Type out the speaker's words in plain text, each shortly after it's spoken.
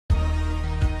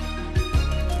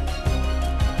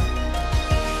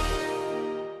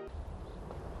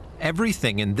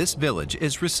Everything in this village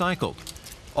is recycled.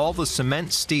 All the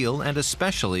cement, steel, and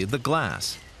especially the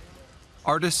glass.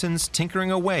 Artisans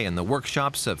tinkering away in the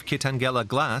workshops of Kitengela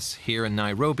Glass here in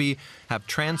Nairobi have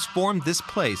transformed this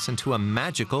place into a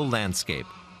magical landscape.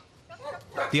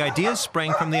 The ideas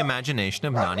sprang from the imagination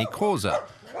of Nani Groze.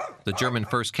 The German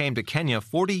first came to Kenya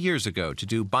 40 years ago to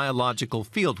do biological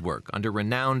fieldwork under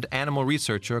renowned animal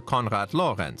researcher Konrad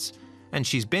Lorenz, and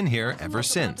she's been here ever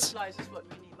since.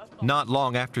 Not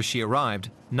long after she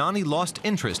arrived, Nani lost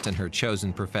interest in her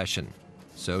chosen profession.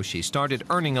 So she started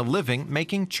earning a living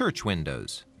making church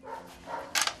windows.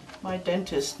 My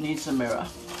dentist needs a mirror.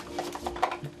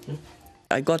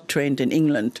 I got trained in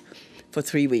England for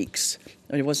 3 weeks.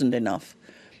 It wasn't enough.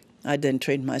 I then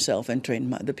trained myself and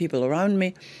trained the people around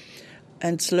me.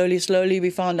 And slowly, slowly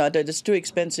we found out that it's too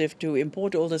expensive to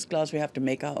import all this glass. We have to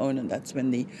make our own, and that's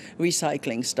when the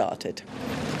recycling started.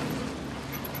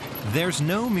 There's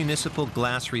no municipal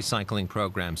glass recycling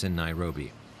programs in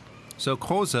Nairobi. So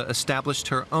Groze established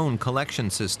her own collection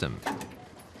system.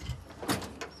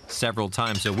 Several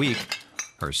times a week,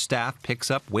 her staff picks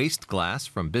up waste glass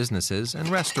from businesses and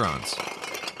restaurants.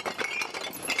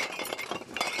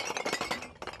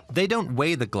 They don't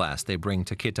weigh the glass they bring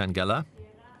to Kitengela.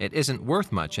 It isn't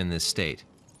worth much in this state.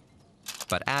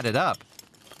 But added up,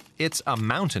 it's a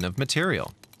mountain of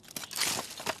material.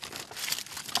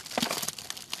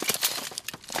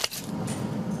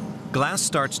 Glass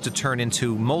starts to turn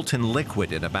into molten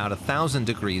liquid at about 1,000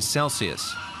 degrees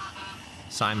Celsius.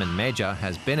 Simon Meja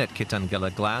has been at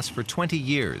Kitengela Glass for 20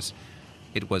 years.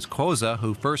 It was Groze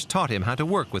who first taught him how to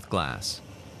work with glass.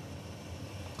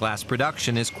 Glass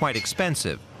production is quite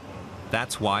expensive.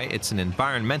 That's why it's an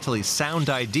environmentally sound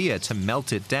idea to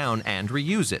melt it down and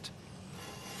reuse it.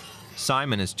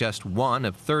 Simon is just one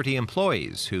of 30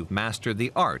 employees who've mastered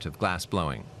the art of glass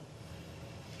blowing.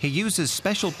 He uses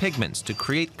special pigments to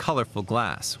create colorful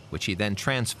glass, which he then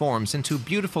transforms into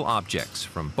beautiful objects,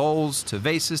 from bowls to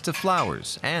vases to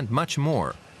flowers, and much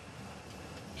more.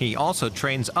 He also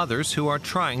trains others who are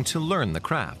trying to learn the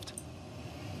craft.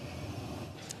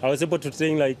 I was able to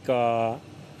train like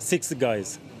 6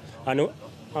 guys, and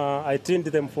I trained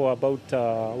them for about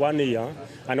 1 year,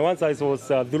 and once I was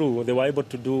through, they were able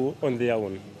to do on their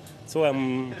own. So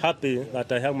I'm happy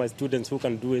that I have my students who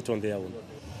can do it on their own.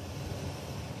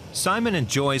 Simon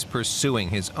enjoys pursuing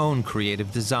his own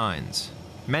creative designs.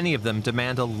 Many of them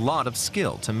demand a lot of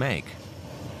skill to make.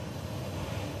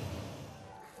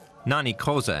 Nani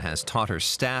Groze has taught her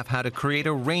staff how to create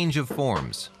a range of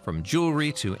forms, from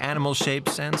jewelry to animal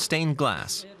shapes and stained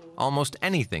glass, almost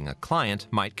anything a client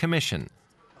might commission.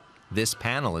 This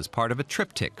panel is part of a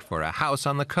triptych for a house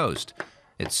on the coast.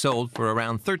 It's sold for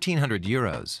around 1,300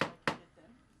 euros.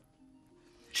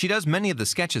 She does many of the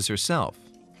sketches herself.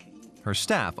 Her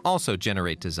staff also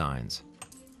generate designs.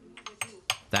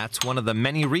 That's one of the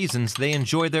many reasons they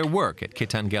enjoy their work at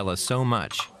Kitengela so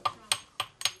much.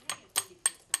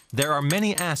 There are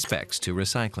many aspects to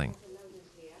recycling.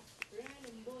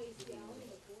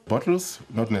 Bottles,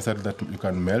 not necessarily that you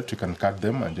can melt, you can cut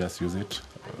them and just use it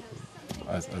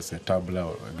as a tumbler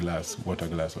or a glass, water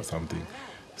glass or something.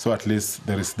 So at least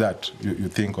there is that. You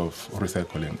think of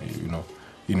recycling, you know.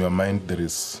 In your mind there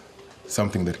is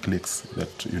something that clicks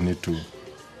that you need to,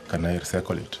 can I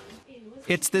recycle it?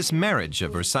 It's this marriage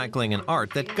of recycling and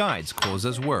art that guides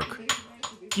Groze's work.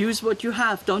 Use what you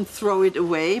have, don't throw it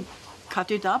away.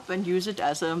 Cut it up and use it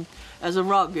as a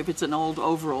rug if it's an old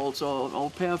overalls or an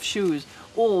old pair of shoes.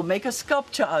 Or make a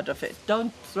sculpture out of it.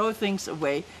 Don't throw things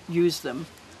away, use them.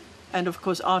 And of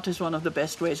course art is one of the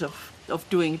best ways of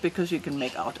doing it, because you can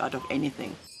make art out of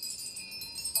anything.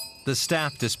 The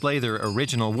staff display their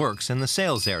original works in the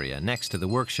sales area next to the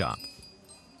workshop.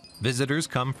 Visitors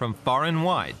come from far and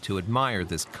wide to admire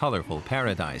this colorful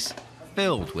paradise,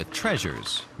 filled with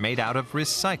treasures made out of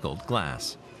recycled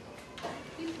glass.